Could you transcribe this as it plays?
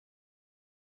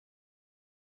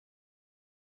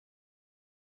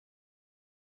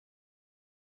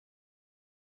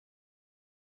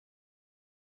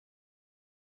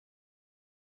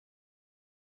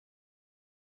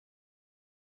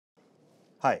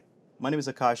Hi, my name is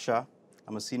Akash Shah.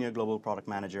 I'm a Senior Global Product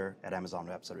Manager at Amazon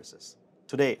Web Services.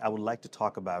 Today, I would like to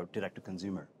talk about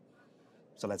direct-to-consumer.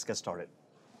 So let's get started.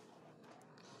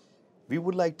 We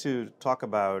would like to talk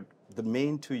about the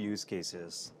main two use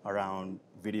cases around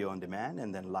video on demand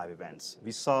and then live events.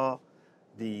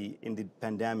 In the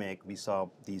pandemic, we saw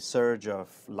the surge of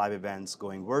live events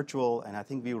going virtual, and I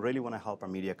think we really want to help our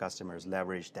media customers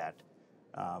leverage that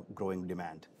growing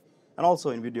demand. And also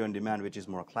in video on demand, which is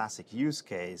more classic use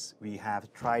case, we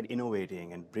have tried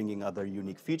innovating and bringing other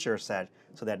unique feature set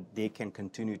so that they can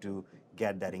continue to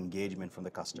get that engagement from the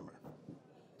customer.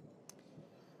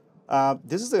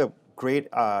 This is a great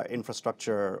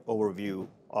infrastructure overview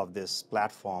of this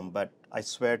platform, but I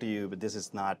swear to you, this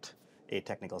is not a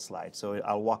technical slide. So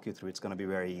I'll walk you through. It's going to be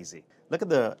very easy. Look at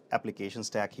the application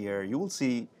stack here. You will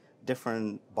see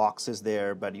different boxes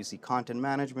there, but you see content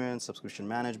management, subscription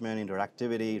management,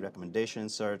 interactivity, recommendation,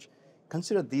 search.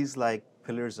 Consider these like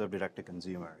pillars of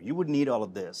direct-to-consumer. You would need all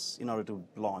of this in order to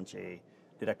launch a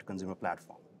direct-to-consumer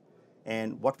platform.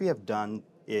 And what we have done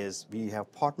is we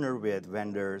have partnered with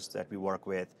vendors that we work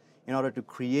with in order to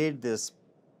create this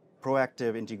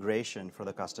proactive integration for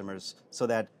the customers so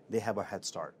that they have a head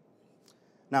start.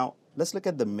 Now, let's look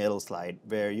at the middle slide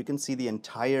where you can see the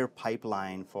entire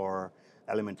pipeline for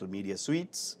Elemental Media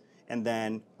Suites and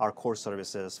then our core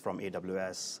services from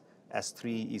AWS,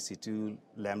 S3, EC2,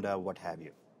 Lambda, what have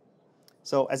you.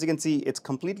 So as you can see, it's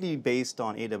completely based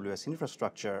on AWS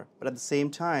infrastructure, but at the same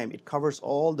time, it covers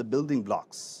all the building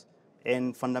blocks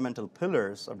and fundamental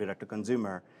pillars of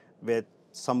direct-to-consumer with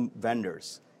some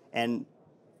vendors. And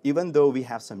even though we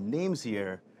have some names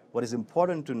here, what is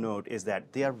important to note is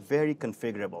that they are very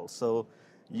configurable. So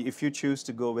if you choose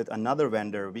to go with another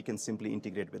vendor, we can simply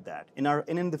integrate with that.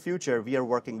 In the future, we are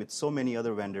working with so many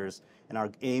other vendors, and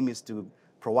our aim is to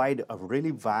provide a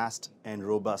really vast and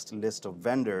robust list of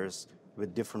vendors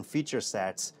with different feature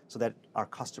sets so that our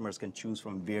customers can choose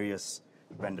from various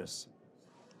vendors.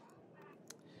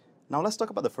 Now let's talk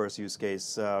about the first use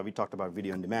case. We talked about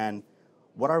video on demand.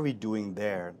 What are we doing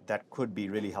there that could be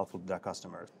really helpful to our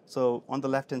customers? So on the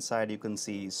left-hand side, you can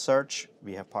see search.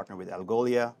 We have partnered with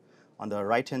Algolia. On the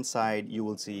right-hand side, you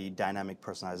will see dynamic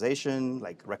personalization,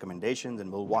 like recommendations,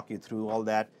 and we'll walk you through all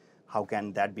that. How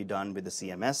can that be done with the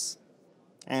CMS?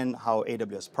 And how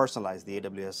AWS personalized, the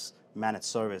AWS managed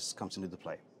service comes into the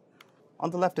play. On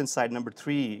the left-hand side, number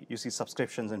 3, you see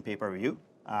subscriptions and pay-per-view.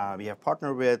 We have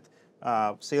partnered with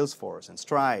Salesforce and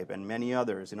Stripe and many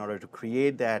others in order to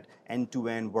create that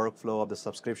end-to-end workflow of the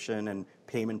subscription and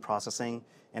payment processing.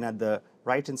 And at the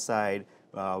right-hand side,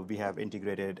 we have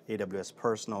integrated AWS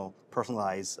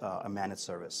personalized a managed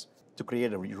service to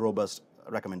create a robust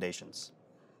recommendations.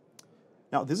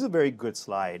 Now, this is a very good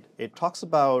slide. It talks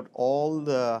about all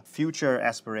the future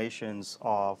aspirations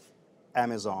of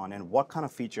Amazon and what kind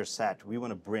of feature set we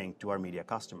want to bring to our media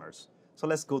customers. So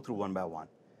let's go through one by one.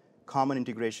 Common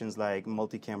integrations like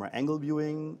multi-camera angle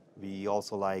viewing. We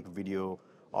also like video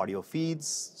audio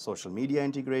feeds, social media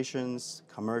integrations,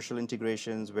 commercial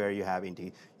integrations where you have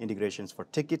integrations for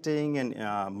ticketing and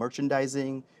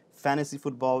merchandising, fantasy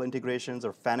football integrations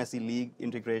or fantasy league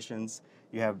integrations.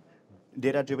 You have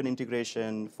data-driven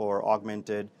integration for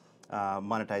augmented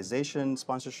monetization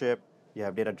sponsorship. You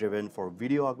have data-driven for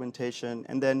video augmentation,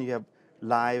 and then you have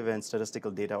live and statistical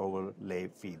data overlay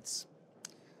feeds.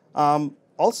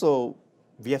 Also,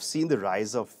 we have seen the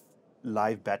rise of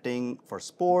live betting for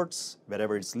sports,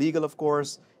 wherever it's legal, of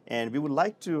course, and we would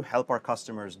like to help our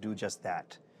customers do just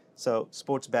that. So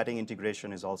sports betting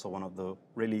integration is also one of the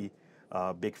really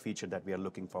big feature that we are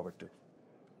looking forward to.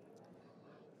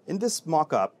 In this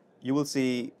mock-up, you will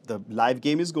see the live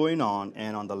game is going on,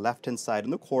 and on the left-hand side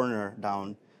in the corner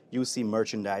down, you see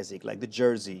merchandising like the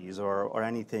jerseys or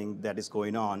anything that is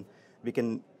going on.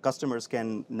 Customers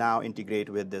can now integrate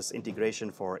with this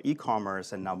integration for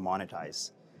e-commerce and now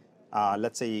monetize.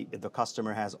 Let's say if the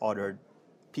customer has ordered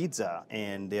pizza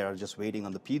and they are just waiting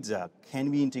on the pizza,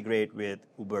 can we integrate with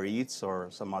Uber Eats or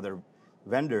some other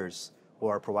vendors who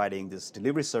are providing this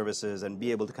delivery services and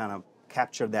be able to kind of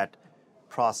capture that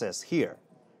process here?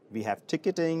 We have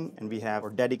ticketing and we have a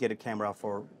dedicated camera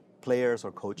for players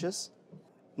or coaches.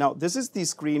 Now, this is the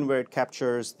screen where it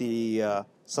captures the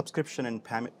subscription and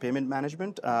payment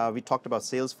management. We talked about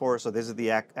Salesforce, so this is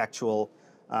the actual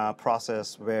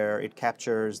process where it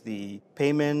captures the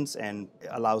payments and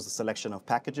allows the selection of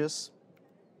packages.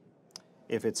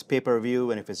 If it's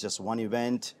pay-per-view and if it's just one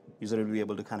event, user will be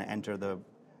able to kind of enter the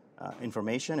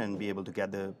information and be able to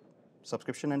get the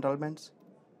subscription entitlements.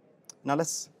 Now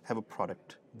let's have a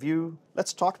product view.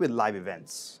 Let's start with live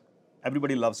events.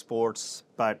 Everybody loves sports,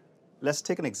 but let's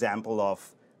take an example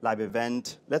of live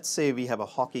event. Let's say we have a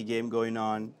hockey game going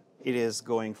on. It is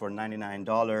going for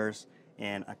 $99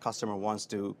 and a customer wants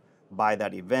to buy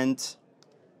that event.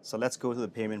 So let's go to the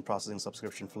payment processing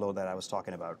subscription flow that I was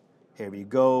talking about. Here we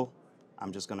go.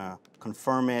 I'm just gonna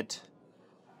confirm it.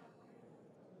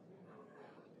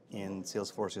 And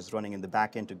Salesforce is running in the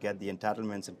backend to get the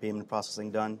entitlements and payment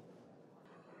processing done.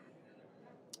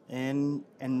 And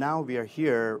now we are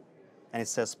here and it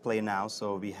says play now.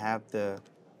 So we have the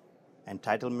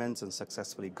entitlements and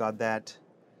successfully got that.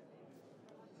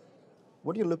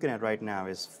 What you're looking at right now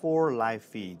is 4 live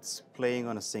feeds playing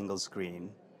on a single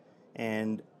screen,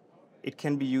 and it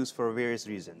can be used for various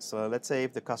reasons. So let's say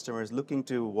if the customer is looking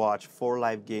to watch 4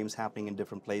 live games happening in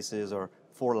different places or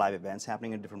 4 live events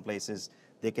happening in different places,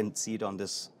 they can see it on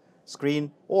this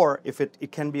screen. Or if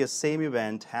it can be a same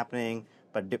event happening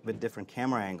but with different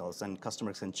camera angles, and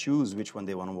customers can choose which one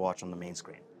they want to watch on the main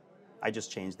screen. I just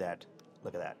changed that.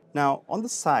 Look at that. Now on the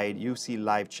side you see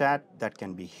live chat that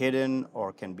can be hidden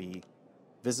or can be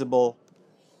visible.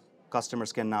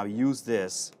 Customers can now use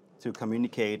this to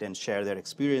communicate and share their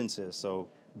experiences, so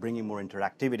bringing more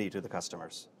interactivity to the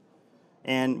customers.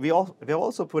 And we have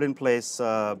also put in place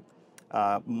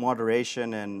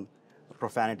moderation and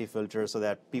profanity filters so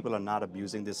that people are not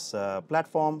abusing this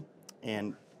platform.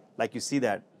 And like you see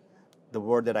that the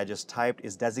word that I just typed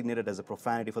is designated as a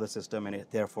profanity for the system, and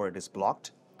therefore it is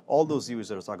blocked. All those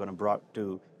users are going to be brought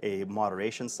to a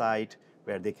moderation site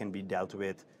where they can be dealt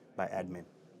with by admin.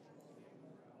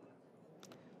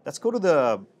 Let's go to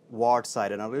the WARD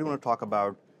side, and I really want to talk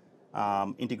about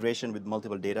integration with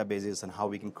multiple databases and how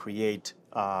we can create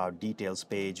a details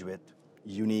page with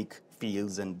unique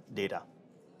fields and data.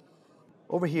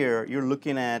 Over here, you're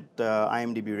looking at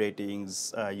IMDb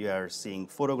ratings. You are seeing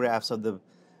photographs of the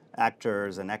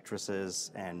actors and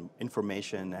actresses and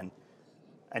information.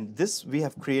 And this we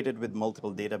have created with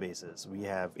multiple databases. We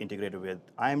have integrated with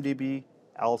IMDb,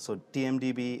 also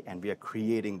TMDB, and we are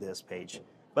creating this page.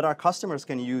 But our customers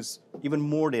can use even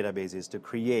more databases to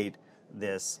create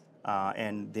this,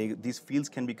 and these fields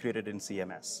can be created in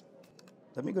CMS.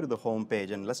 Let me go to the home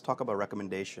page and let's talk about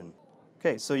recommendation.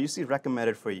 Okay, so you see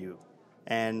recommended for you,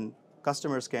 and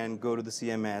customers can go to the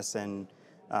CMS and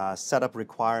set up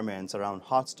requirements around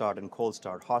hot start and cold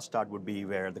start. Hot start would be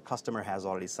where the customer has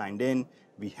already signed in.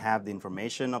 We have the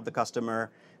information of the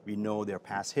customer. We know their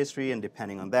past history, and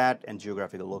depending on that and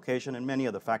geographical location and many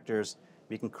other factors,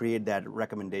 we can create that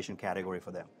recommendation category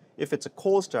for them. If it's a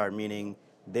cold start, meaning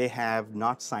they have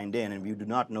not signed in and we do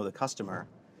not know the customer,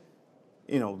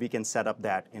 we can set up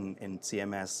that in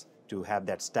CMS to have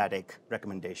that static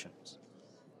recommendations.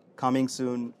 Coming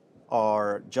soon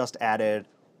or just added,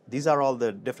 these are all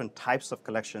the different types of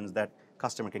collections that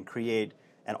customer can create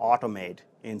and automate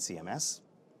in CMS.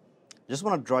 Just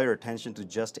want to draw your attention to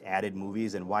just added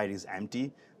movies and why it is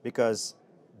empty, because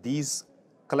these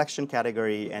collection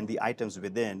category and the items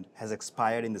within has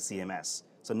expired in the CMS.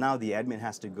 So now the admin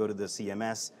has to go to the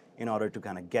CMS in order to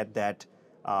kind of get that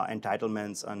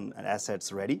entitlements and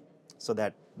assets ready so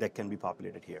that can be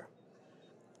populated here.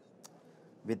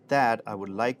 With that, I would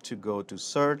like to go to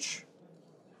search.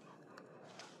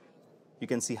 You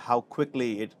can see how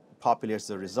quickly it populates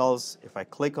the results. If I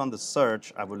click on the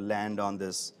search, I will land on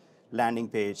this landing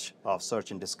page of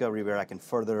search and discovery where I can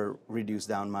further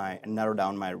narrow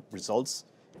down my results,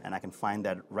 and I can find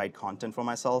that right content for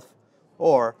myself.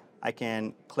 Or I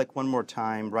can click one more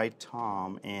time, write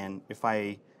Tom, and if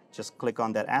I just click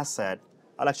on that asset,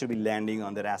 I'll actually be landing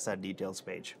on that asset details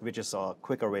page, which is a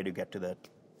quicker way to get to that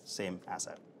same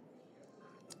asset.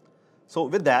 So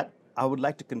with that, I would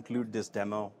like to conclude this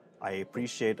demo. I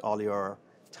appreciate all your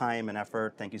time and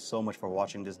effort. Thank you so much for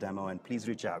watching this demo, and please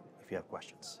reach out if you have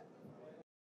questions.